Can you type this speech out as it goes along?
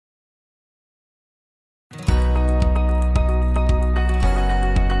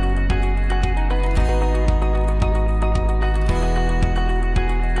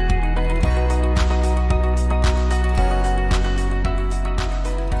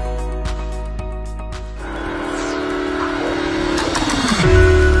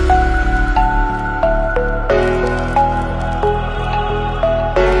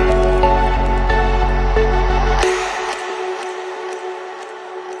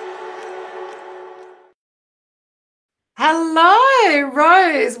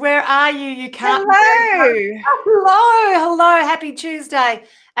Rose, where are you? You can't. Hello. Hello. Happy Tuesday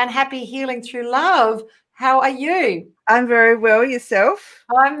and happy healing through love. How are you? I'm very well. Yourself?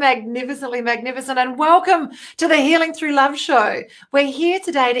 I'm magnificently magnificent, and welcome to the Healing Through Love show. We're here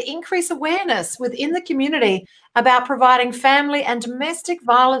today to increase awareness within the community about providing family and domestic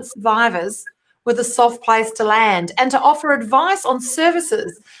violence survivors with a soft place to land and to offer advice on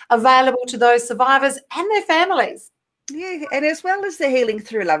services available to those survivors and their families. Yeah, and as well as the Healing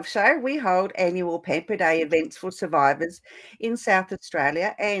Through Love show, we hold annual Pamper Day events for survivors in South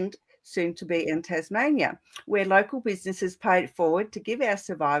Australia and soon to be in Tasmania, where local businesses pay it forward to give our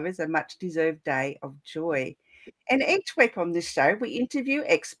survivors a much deserved day of joy. And each week on this show, we interview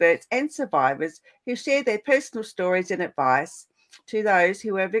experts and survivors who share their personal stories and advice to those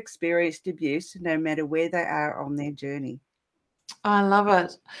who have experienced abuse, no matter where they are on their journey. I love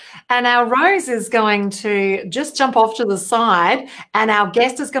it. And our Rose is going to just jump off to the side, and our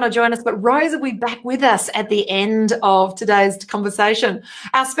guest is going to join us. But Rose will be back with us at the end of today's conversation.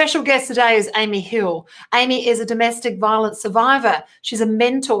 Our special guest today is Amy Hill. Amy is a domestic violence survivor. She's a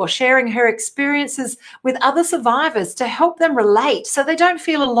mentor, sharing her experiences with other survivors to help them relate so they don't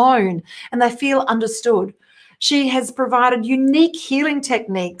feel alone and they feel understood. She has provided unique healing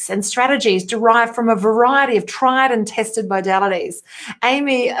techniques and strategies derived from a variety of tried and tested modalities.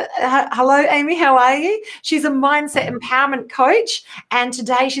 Amy, hello, Amy, how are you? She's a mindset empowerment coach, and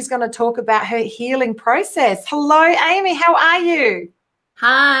today she's going to talk about her healing process. Hello, Amy, how are you?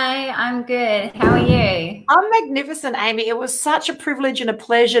 Hi, I'm good. How are you? I'm magnificent, Amy. It was such a privilege and a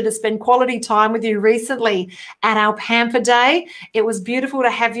pleasure to spend quality time with you recently at our Pamper Day. It was beautiful to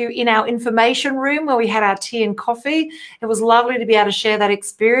have you in our information room where we had our tea and coffee. It was lovely to be able to share that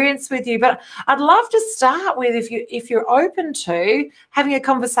experience with you. But I'd love to start with, if you're open to having a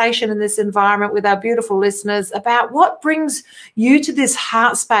conversation in this environment with our beautiful listeners about what brings you to this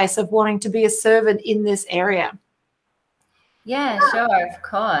heart space of wanting to be a servant in this area. Yeah, sure, of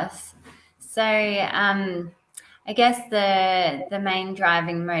course. So I guess the main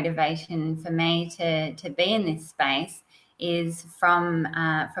driving motivation for me to be in this space is from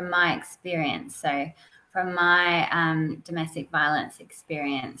my experience. So from my domestic violence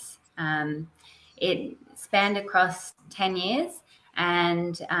experience, it spanned across 10 years,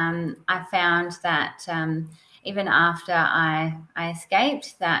 and I found that even after I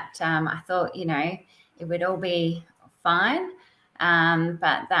escaped, that I thought, it would all be fine,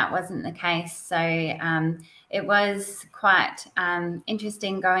 but that wasn't the case. So it was quite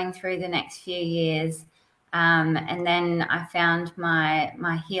interesting going through the next few years, and then I found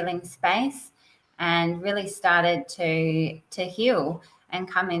my healing space and really started to heal and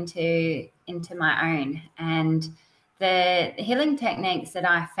come into my own. And the healing techniques that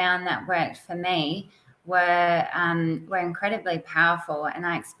I found that worked for me were incredibly powerful, and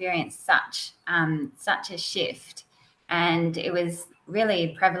I experienced such a shift. And it was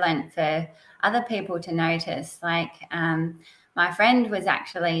really prevalent for other people to notice. Like my friend was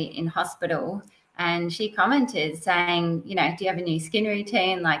actually in hospital, and she commented saying, do you have a new skin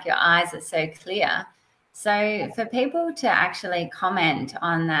routine? Like, your eyes are so clear. So for people to actually comment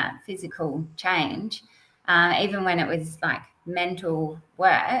on that physical change, even when it was like mental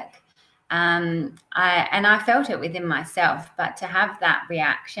work, I felt it within myself, but to have that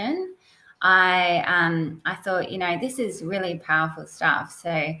reaction, I thought, this is really powerful stuff.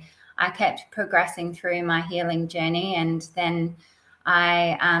 So I kept progressing through my healing journey, and then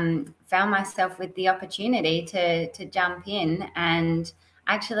I found myself with the opportunity to jump in and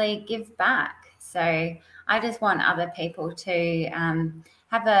actually give back. So I just want other people to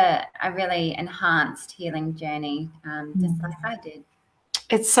have a really enhanced healing journey, just like I did.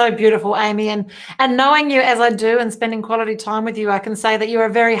 It's so beautiful, Amy. And knowing you as I do and spending quality time with you, I can say that you're a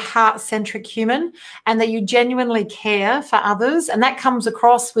very heart-centric human and that you genuinely care for others. And that comes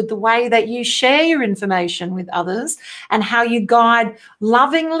across with the way that you share your information with others and how you guide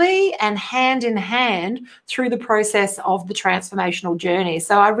lovingly and hand in hand through the process of the transformational journey.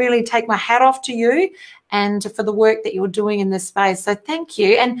 So I really take my hat off to you and for the work that you're doing in this space. So thank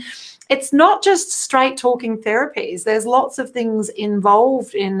you. And it's not just straight talking therapies. There's lots of things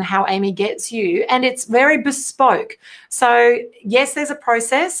involved in how Amy gets you, and it's very bespoke. So yes, there's a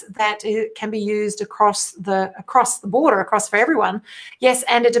process that can be used across the border, across for everyone. Yes,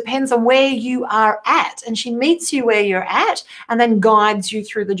 and it depends on where you are at, and she meets you where you're at and then guides you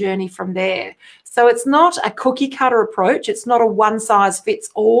through the journey from there. So it's not a cookie cutter approach. It's not a one size fits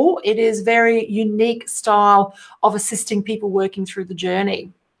all. It is very unique style of assisting people working through the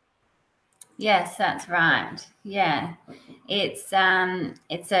journey. Yes, that's right. Yeah, it's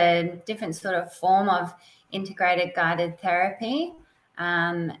a different sort of form of integrated guided therapy.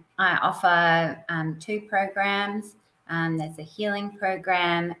 I offer 2 programs. There's a healing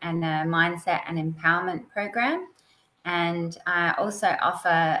program and a mindset and empowerment program. And I also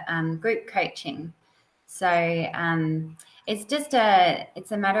offer group coaching. So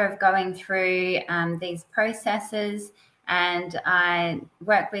it's a matter of going through these processes, and I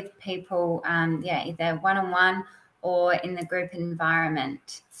work with people, either one-on-one or in the group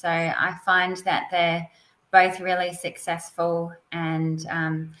environment. So I find that they're both really successful, and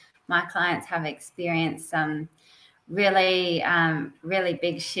my clients have experienced some really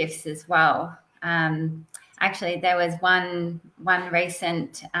big shifts as well. Actually, there was one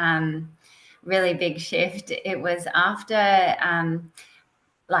recent really big shift. It was after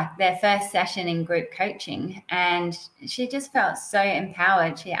like their first session in group coaching, and she just felt so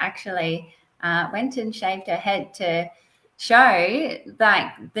empowered. She actually went and shaved her head to show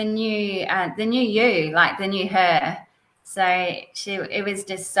like the new you, like the new her. So it was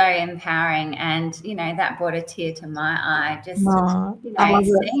just so empowering, and that brought a tear to my eye. Just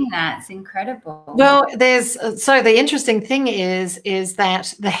seeing that, it's incredible. Well, so the interesting thing is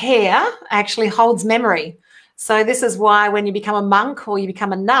that the hair actually holds memory. So this is why when you become a monk or you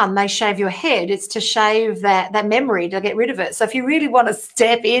become a nun, they shave your head. It's to shave that memory, to get rid of it. So if you really want to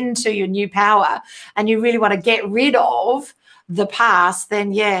step into your new power and you really want to get rid of the past,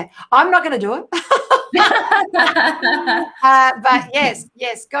 then yeah, I'm not going to do it. But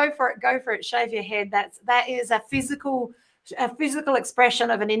yes, go for it. Shave your head. That is a physical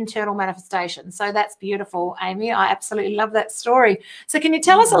expression of an internal manifestation. So that's beautiful, Amy. I absolutely love that story. So can you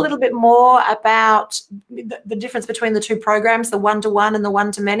tell us a little bit more about the difference between the 2 programs, the one-to-one and the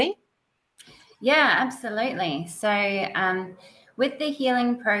one-to-many? Yeah, absolutely. So with the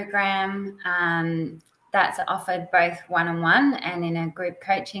healing program, that's offered both one-on-one and in a group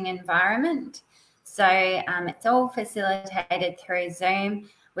coaching environment. So it's all facilitated through Zoom,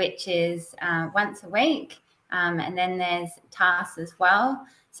 which is once a week. And then there's tasks as well.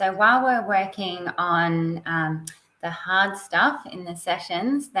 So while we're working on the hard stuff in the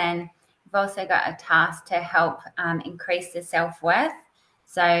sessions, then we've also got a task to help increase the self-worth.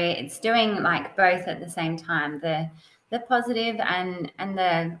 So it's doing like both at the same time, the positive and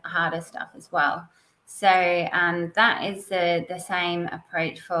the harder stuff as well. So that is the same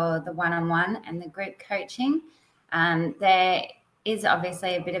approach for the one-on-one and the group coaching. There is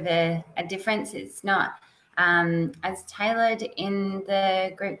obviously a bit of a difference. It's not as tailored in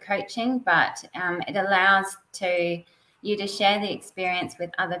the group coaching, but it allows you to share the experience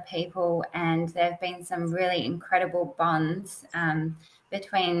with other people, and there have been some really incredible bonds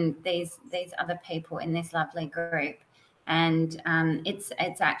between these other people in this lovely group. And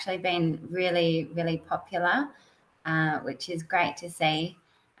it's actually been really, really popular, which is great to see.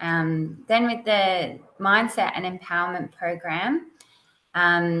 Then with the mindset and empowerment program,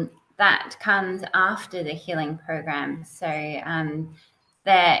 that comes after the healing program. So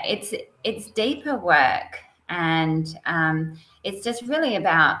it's deeper work, and it's just really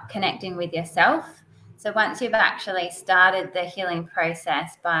about connecting with yourself. So once you've actually started the healing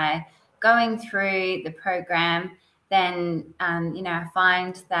process by going through the program, then I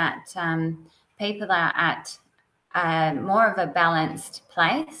find that people are at more of a balanced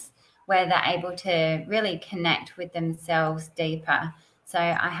place where they're able to really connect with themselves deeper. So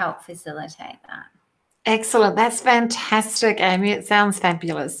I help facilitate that. Excellent. That's fantastic, Amy. It sounds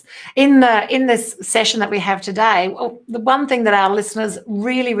fabulous. In this session that we have today, the one thing that our listeners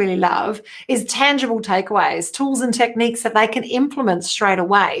really, really love is tangible takeaways, tools and techniques that they can implement straight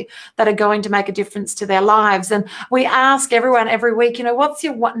away that are going to make a difference to their lives. And we ask everyone every week, what's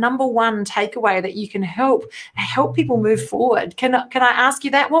your number one takeaway that you can help people move forward? Can I ask you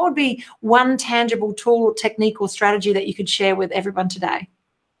that? What would be one tangible tool, technique, or strategy that you could share with everyone today?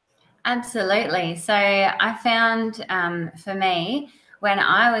 Absolutely. So I found for me, when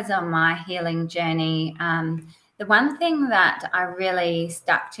I was on my healing journey, the one thing that I really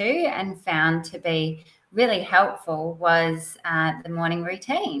stuck to and found to be really helpful was the morning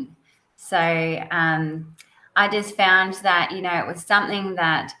routine. So I just found that, it was something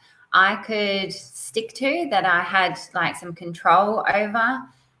that I could stick to, that I had like some control over.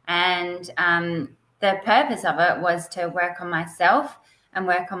 And the purpose of it was to work on myself and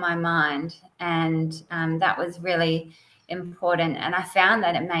work on my mind. And that was really important. And I found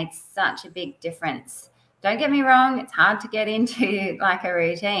that it made such a big difference. Don't get me wrong, it's hard to get into like a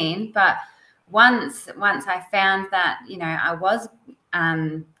routine, but once I found that, I was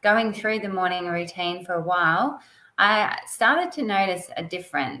going through the morning routine for a while, I started to notice a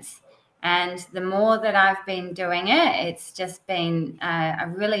difference. And the more that I've been doing it, it's just been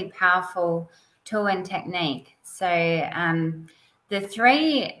a really powerful tool and technique. So the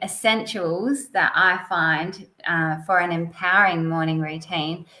three essentials that I find for an empowering morning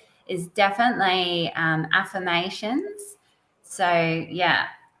routine is definitely affirmations. So yeah,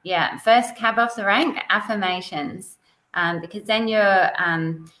 first cab off the rank, affirmations, because then you're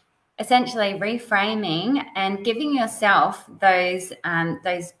essentially reframing and giving yourself those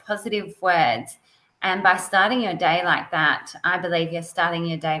positive words. And by starting your day like that, I believe you're starting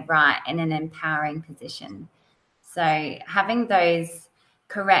your day right in an empowering position. So having those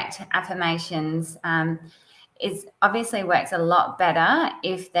correct affirmations is obviously works a lot better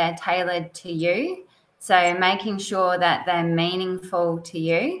if they're tailored to you. So making sure that they're meaningful to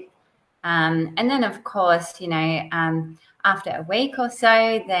you. And then, of course, you know, after a week or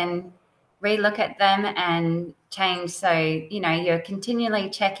so, then relook at them and change. So, you know, you're continually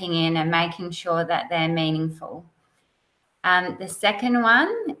checking in and making sure that they're meaningful. The second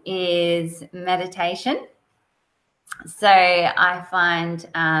one is meditation. So I find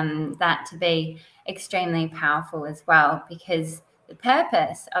that to be extremely powerful as well, because the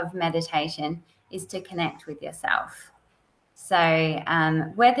purpose of meditation is to connect with yourself. So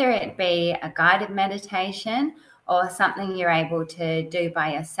whether it be a guided meditation or something you're able to do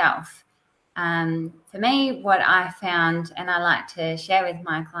by yourself, for me, what I found, and I like to share with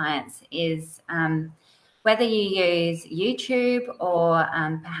my clients, is whether you use YouTube or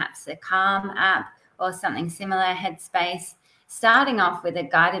perhaps the Calm app or something similar, Headspace, starting off with a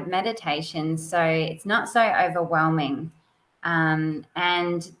guided meditation so it's not so overwhelming. And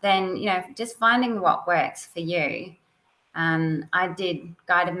then, you know, just finding what works for you. I did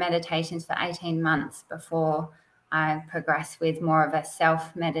guided meditations for 18 months before I progressed with more of a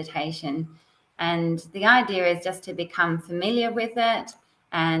self-meditation. And the idea is just to become familiar with it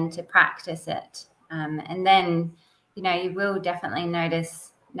and to practice it. And then, you know, you will definitely notice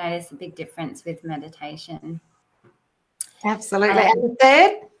a big difference with meditation. Absolutely. And the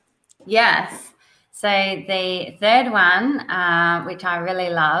third? Yes. So the third one, which I really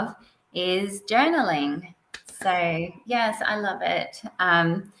love, is journaling. So yes, I love it.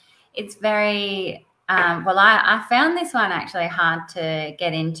 It's very, well, I found this one actually hard to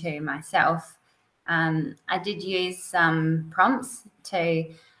get into myself. I did use some prompts to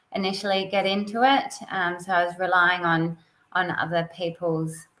initially get into it. So I was relying on other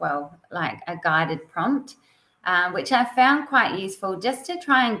people's, well, like a guided prompt, which I found quite useful just to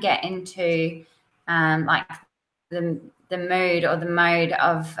try and get into like the mood or the mode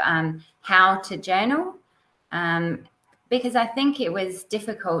of how to journal. Because I think it was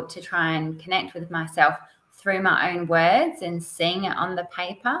difficult to try and connect with myself through my own words and seeing it on the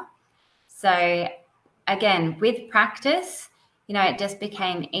paper. So again, with practice, you know, it just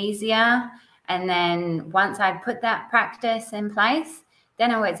became easier. And then once I put that practice in place,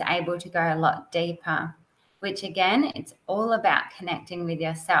 then I was able to go a lot deeper, which again, it's all about connecting with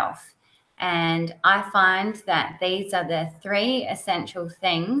yourself. And I find that these are the three essential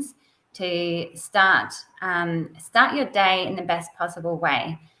things to start your day in the best possible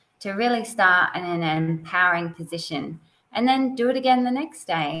way, to really start in an empowering position, and then do it again the next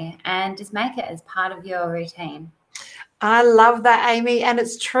day and just make it as part of your routine. I love that, Amy. And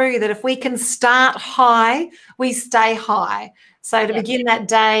it's true that if we can start high, we stay high. So to begin that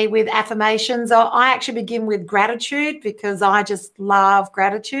day with affirmations, or I actually begin with gratitude because I just love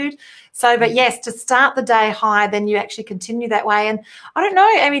gratitude. So, but yes, to start the day high, then you actually continue that way. And I don't know,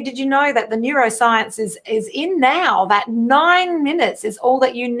 Amy, did you know that the neuroscience is in now that 9 minutes is all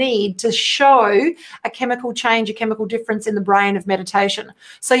that you need to show a chemical change, a chemical difference in the brain of meditation.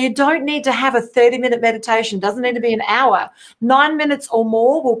 So you don't need to have a 30-minute meditation. It doesn't need to be an hour. 9 minutes or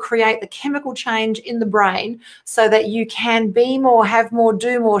more will create the chemical change in the brain so that you can be more, have more,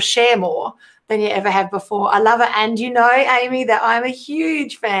 do more, share more than you ever have before. I love it. And you know, Amy, that I'm a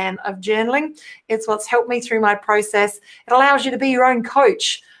huge fan of journaling. It's what's helped me through my process. It allows you to be your own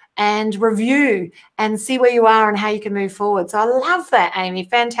coach and review and see where you are and how you can move forward. So I love that, Amy.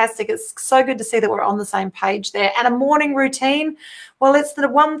 Fantastic. It's so good to see that we're on the same page there. And a morning routine, well, it's the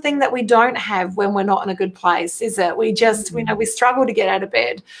one thing that we don't have when we're not in a good place, is it? We just, you know, we struggle to get out of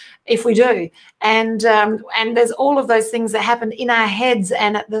bed if we do. And there's all of those things that happen in our heads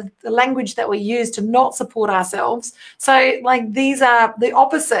and the language that we use to not support ourselves. So like these are the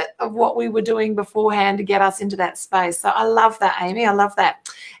opposite of what we were doing beforehand to get us into that space. So I love that, Amy. I love that.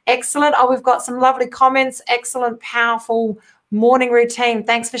 Excellent. Oh, we've got some lovely comments. Excellent, powerful morning routine.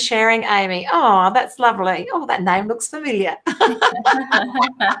 Thanks for sharing, Amy. Oh, that's lovely. Oh, that name looks familiar.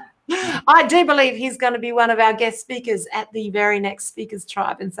 I do believe he's going to be one of our guest speakers at the very next Speakers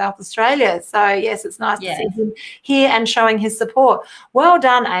Tribe in South Australia. So, yes, it's nice to see him here and showing his support. Well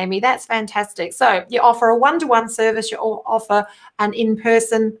done, Amy. That's fantastic. So you offer a one-to-one service. You offer an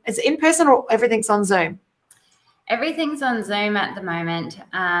in-person. Is it in-person or everything's on Zoom? Everything's on Zoom at the moment.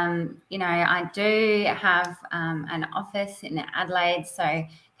 You know, I do have an office in Adelaide, so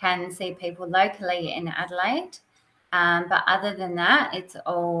can see people locally in Adelaide. But other than that, it's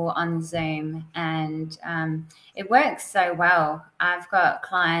all on Zoom, and it works so well. I've got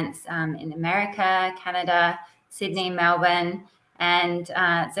clients in America, Canada, Sydney, Melbourne, and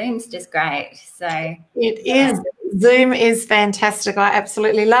Zoom's just great. So it is. Zoom is fantastic. I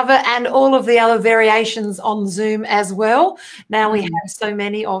absolutely love it. And all of the other variations on Zoom as well. Now we have so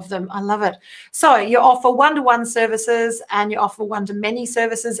many of them. I love it. So you offer one-to-one services and you offer one-to-many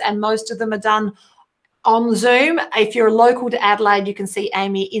services, and most of them are done on Zoom. If you're local to Adelaide, you can see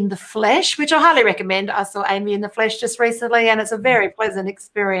Amy in the flesh, which I highly recommend. I saw Amy in the flesh just recently, and it's a very pleasant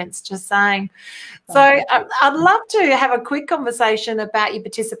experience, just saying. So I'd love to have a quick conversation about your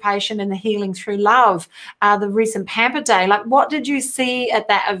participation in the Healing Through Love, the recent Pamper Day. Like, what did you see at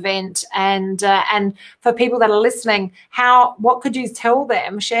that event? And for people that are listening, what could you tell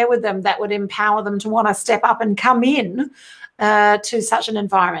them, share with them, that would empower them to want to step up and come in to such an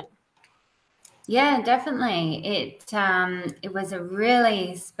environment? Yeah, definitely. It was a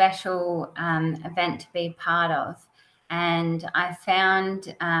really special event to be part of, and I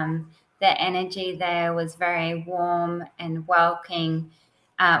found the energy there was very warm and welcoming,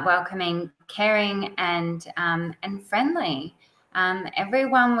 caring, and friendly.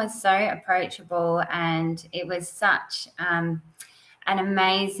 Everyone was so approachable, and it was such an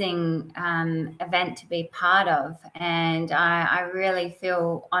amazing event to be part of, and I really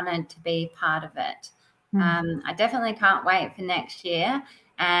feel honoured to be part of it. I definitely can't wait for next year,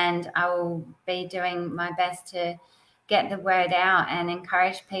 and I will be doing my best to get the word out and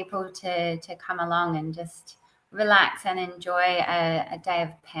encourage people to come along and just relax and enjoy a day of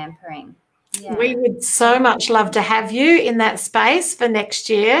pampering. Yeah. We would so much love to have you in that space for next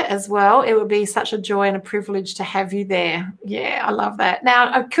year as well. It would be such a joy and a privilege to have you there. Yeah, I love that.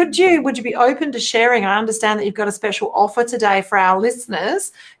 Now, would you be open to sharing? I understand that you've got a special offer today for our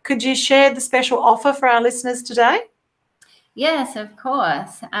listeners. Could you share the special offer for our listeners today? Yes, of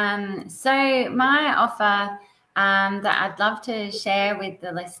course. So my offer that I'd love to share with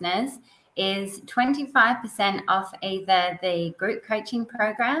the listeners is 25% off either the group coaching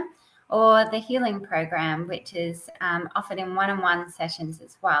program or the healing program, which is offered in one-on-one sessions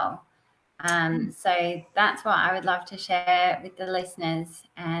as well. So that's what I would love to share with the listeners,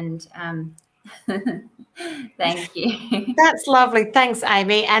 and thank you. That's lovely. Thanks,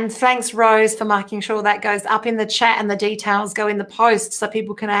 Amy. And thanks, Rose, for making sure that goes up in the chat and the details go in the post so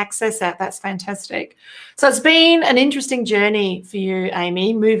people can access that. That's fantastic. So it's been an interesting journey for you,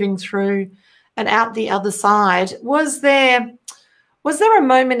 Amy, moving through and out the other side. Was there a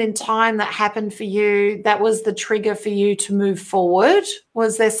moment in time that happened for you that was the trigger for you to move forward?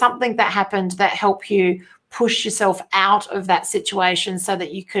 Was there something that happened that helped you push yourself out of that situation so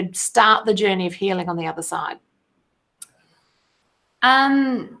that you could start the journey of healing on the other side?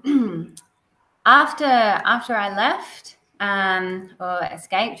 After I left, or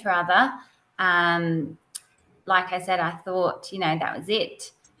escaped rather, like I said, I thought, that was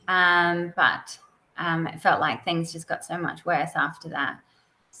it. But it felt like things just got so much worse after that.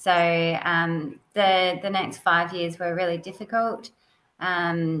 So the next 5 years were really difficult.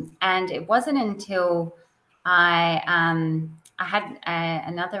 And it wasn't until I had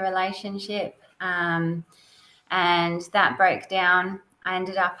another relationship, and that broke down. I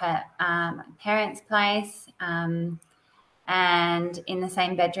ended up at my parents' place, and in the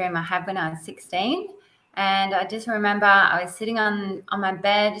same bedroom I had when I was 16. And I just remember I was sitting on my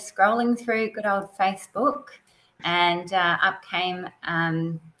bed scrolling through good old Facebook, and up came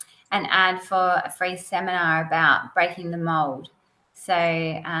an ad for a free seminar about breaking the mold. So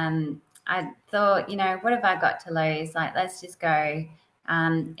I thought, what have I got to lose? Like, let's just go.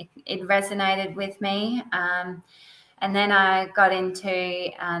 It resonated with me. And then I got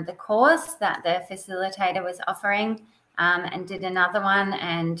into the course that the facilitator was offering, and did another one.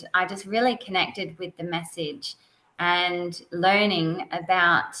 And I just really connected with the message and learning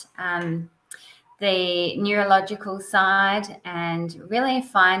about the neurological side and really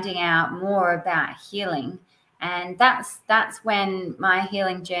finding out more about healing. And that's when my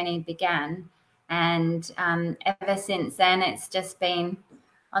healing journey began. And ever since then, it's just been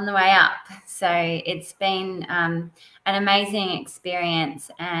on the way up. So it's been an amazing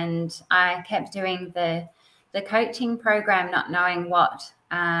experience. And I kept doing the coaching program, not knowing what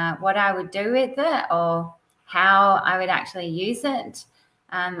what I would do with it or how I would actually use it.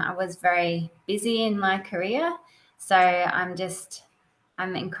 I was very busy in my career, so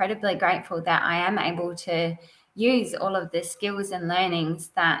I'm incredibly grateful that I am able to use all of the skills and learnings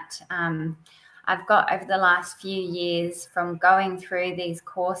that I've got over the last few years from going through these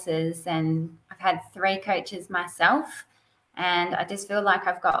courses. And I've had 3 coaches myself, and I just feel like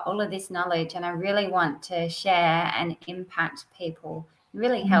I've got all of this knowledge, and I really want to share and impact people,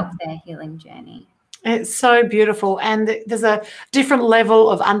 really help their healing journey. It's so beautiful. And there's a different level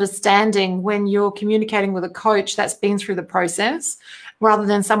of understanding when you're communicating with a coach that's been through the process rather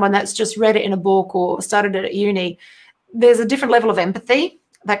than someone that's just read it in a book or started it at uni. There's a different level of empathy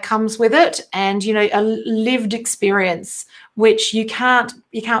that comes with it, and, you know, a lived experience, which you can't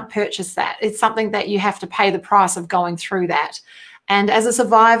purchase that. It's something that you have to pay the price of going through that. And as a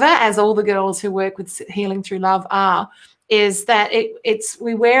survivor, as all the girls who work with Healing Through Love are, is that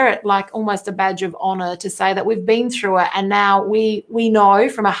we wear it like almost a badge of honor to say that we've been through it, and now we know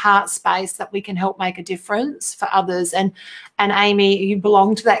from a heart space that we can help make a difference for others. And Amy, you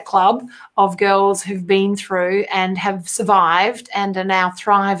belong to that club of girls who've been through and have survived and are now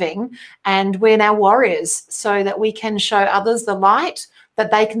thriving, and we're now warriors so that we can show others the light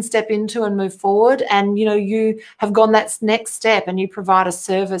that they can step into and move forward. And, you know, you have gone that next step, and you provide a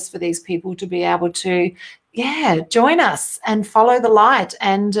service for these people to be able to, join us and follow the light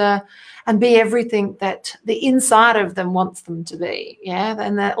and be everything that the inside of them wants them to be. Yeah,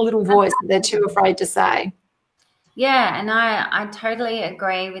 and that little voice that they're too afraid to say. Yeah, and I totally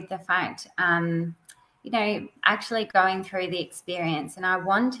agree with the fact, you know, actually going through the experience, and I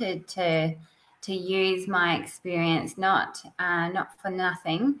wanted to use my experience not for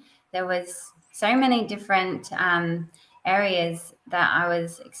nothing. There was so many different areas that I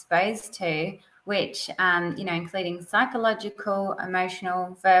was exposed to, which, you know, including psychological,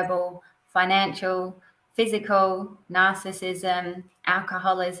 emotional, verbal, financial, physical, narcissism,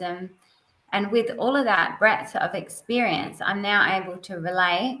 alcoholism. And with all of that breadth of experience, I'm now able to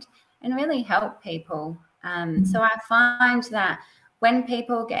relate and really help people. So I find that when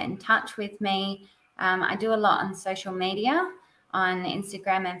people get in touch with me, I do a lot on social media, on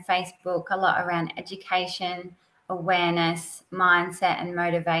Instagram and Facebook, a lot around education, awareness, mindset, and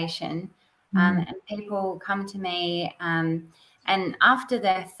motivation. And people come to me, and after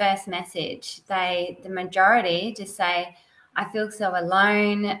their first message, the majority just say, I feel so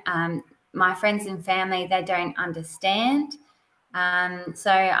alone. My friends and family, they don't understand. So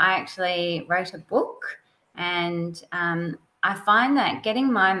I actually wrote a book, and I find that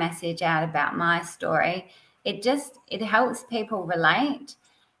getting my message out about my story, it helps people relate.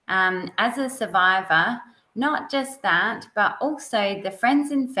 As a survivor, not just that, but also the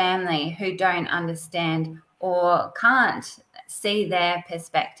friends and family who don't understand or can't see their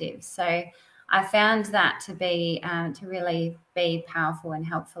perspective. So I found that to be to really be powerful and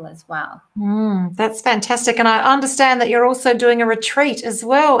helpful as well. That's fantastic. And I understand that you're also doing a retreat as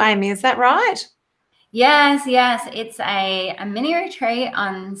well, Amy. Is that right? Yes. It's a mini retreat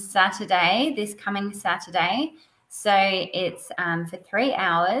on Saturday, this coming Saturday. So it's for 3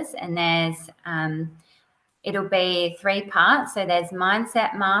 hours, and there's it'll be 3 parts. So there's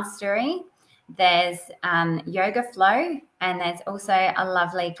mindset mastery, there's yoga flow, and there's also a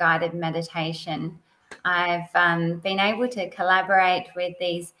lovely guided meditation. I've been able to collaborate with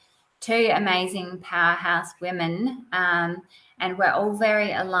these 2 amazing powerhouse women, and we're all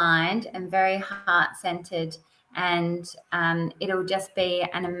very aligned and very heart-centered, and it'll just be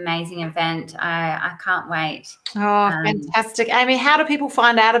an amazing event. I can't wait. Oh, fantastic. Amy, how do people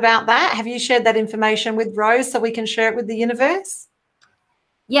find out about that? Have you shared that information with Rose so we can share it with the universe?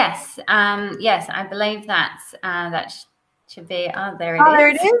 Yes, I believe that should be. Oh, there it is. Oh, there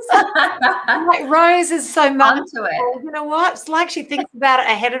it is. Like, Rose is so much. You know what? It's like she thinks about it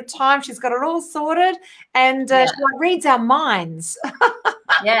ahead of time. She's got it all sorted, and she reads our minds.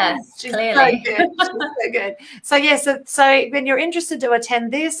 Yes, she's clearly. So good. She's so good. So yes, so when you're interested to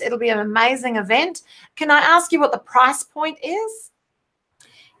attend this, it'll be an amazing event. Can I ask you what the price point is?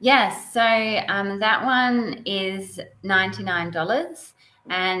 Yes, so that one is $99.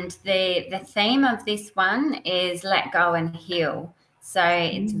 And the theme of this one is let go and heal. So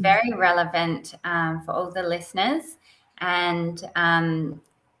it's very relevant for all the listeners. And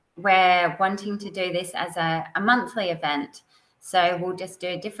we're wanting to do this as a monthly event. So we'll just do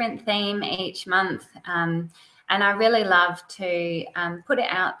a different theme each month. And I really love to put it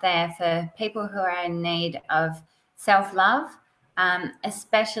out there for people who are in need of self-love,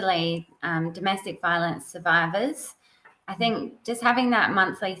 especially domestic violence survivors. I think just having that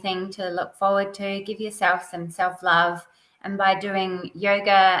monthly thing to look forward to, give yourself some self-love And by doing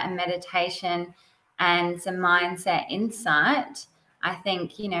yoga and meditation and some mindset insight, I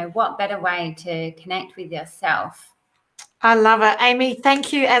think, you know, what better way to connect with yourself? I love it. Amy,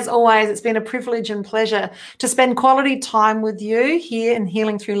 thank you as always. It's been a privilege and pleasure to spend quality time with you here in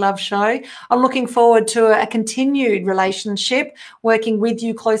Healing Through Love show. I'm looking forward to a continued relationship, working with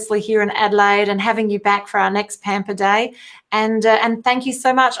you closely here in Adelaide and having you back for our next Pamper Day. And thank you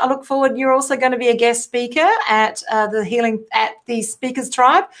so much. I look forward. You're also going to be a guest speaker at the Speakers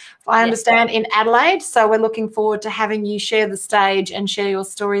Tribe, I understand, in Adelaide. So we're looking forward to having you share the stage and share your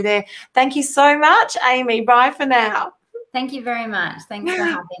story there. Thank you so much, Amy. Bye for now. Thank you very much. Thanks for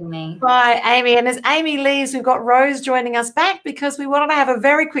having me. Bye, Amy. And as Amy leaves, we've got Rose joining us back because we wanted to have a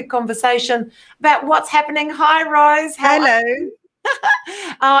very quick conversation about what's happening. Hi, Rose. Hello.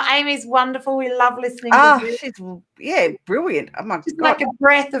 Oh, Amy's wonderful. We love listening to you. She's brilliant. Oh my She's God. like a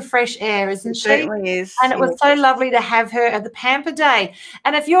breath of fresh air, isn't she? Certainly is. And it was so lovely to have her at the Pamper Day.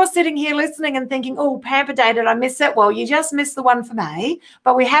 And if you're sitting here listening and thinking, oh, Pamper Day, did I miss it? Well, you just missed the one for May,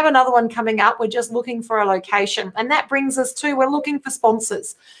 but we have another one coming up. We're just looking for a location. And that brings us to, we're looking for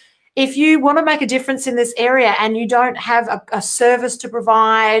sponsors. If you want to make a difference in this area and you don't have a service to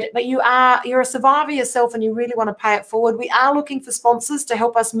provide, but you're a survivor yourself and you really want to pay it forward, we are looking for sponsors to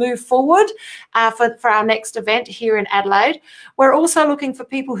help us move forward for our next event here in Adelaide. We're also looking for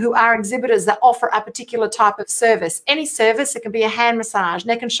people who are exhibitors that offer a particular type of service. Any service, it can be a hand massage,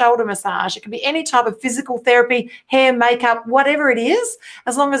 neck and shoulder massage, it can be any type of physical therapy, hair, makeup, whatever it is,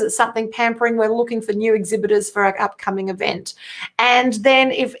 as long as it's something pampering. We're looking for new exhibitors for our upcoming event. And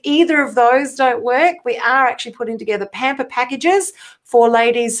then if either of those don't work, we are actually putting together pamper packages for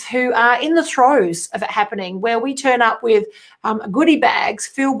ladies who are in the throes of it happening, where we turn up with goodie bags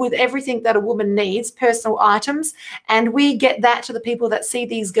filled with everything that a woman needs, personal items, and we get that to the people that see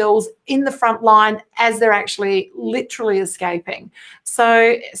these girls in the front line as they're actually literally escaping.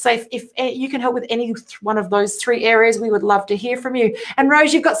 So if you can help with any one of those three areas, we would love to hear from you. And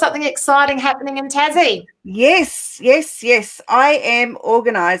Rose, you've got something exciting happening in Tassie. Yes. I am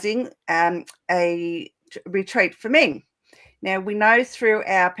organising a retreat for men. Now, we know through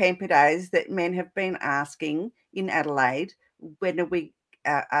our Pamper Days that men have been asking in Adelaide, when are we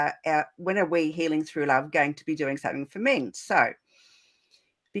Healing Through Love going to be doing something for men? So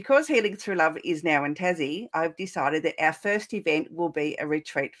because Healing Through Love is now in Tassie, I've decided that our first event will be a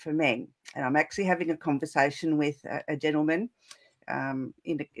retreat for men. And I'm actually having a conversation with a gentleman in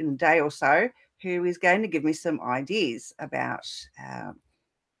a day or so who is going to give me some ideas about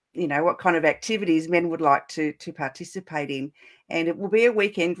what kind of activities men would like to participate in. And it will be a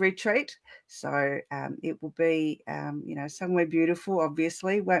weekend retreat. So it will be, somewhere beautiful,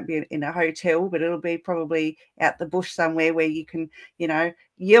 obviously. Won't be in a hotel, but it'll be probably out the bush somewhere where you can,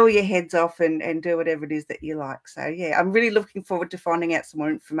 yell your heads off and do whatever it is that you like. So, yeah, I'm really looking forward to finding out some more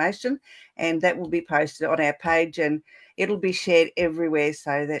information. And that will be posted on our page and it'll be shared everywhere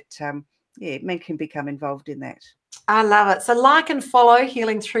so that, men can become involved in that. I love it. So like and follow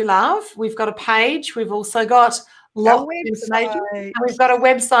Healing Through Love. We've got a page. We've also got lots of information. And we've got a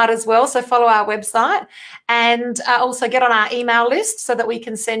website as well. So follow our website and also get on our email list so that we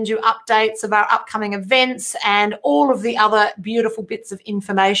can send you updates of our upcoming events and all of the other beautiful bits of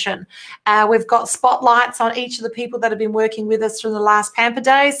information. We've got spotlights on each of the people that have been working with us through the last Pamper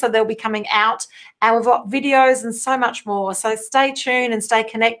Days. So they'll be coming out. And we've got videos and so much more. So stay tuned and stay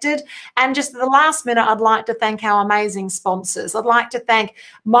connected. And just at the last minute, I'd like to thank our amazing sponsors. I'd like to thank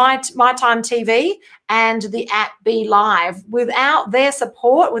My Time TV and the app Be Live. Without their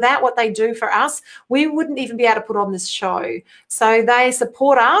support, without what they do for us, we wouldn't even be able to put on this show. So they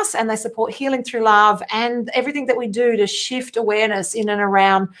support us and they support Healing Through Love and everything that we do to shift awareness in and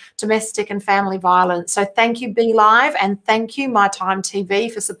around domestic and family violence. So thank you, Be Live, and thank you, My Time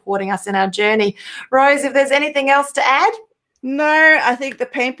TV, for supporting us in our journey. Rose, if there's anything else to add? No, I think the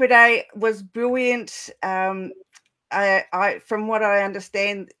Pamper Day was brilliant. From what I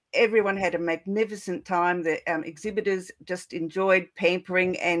understand, everyone had a magnificent time. The exhibitors just enjoyed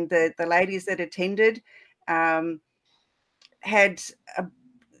pampering, and the ladies that attended their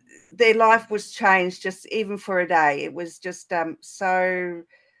life was changed just even for a day. It was just so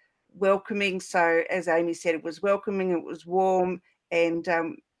welcoming. So as Amy said, it was welcoming, it was warm, and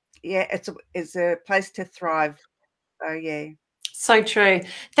it's a place to thrive. So yeah. So true.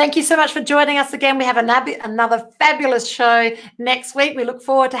 Thank you so much for joining us again. We have another fabulous show next week. We look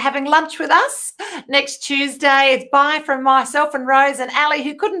forward to having lunch with us next Tuesday. It's bye from myself and Rose and Ali,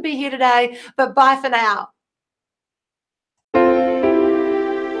 who couldn't be here today, but bye for now.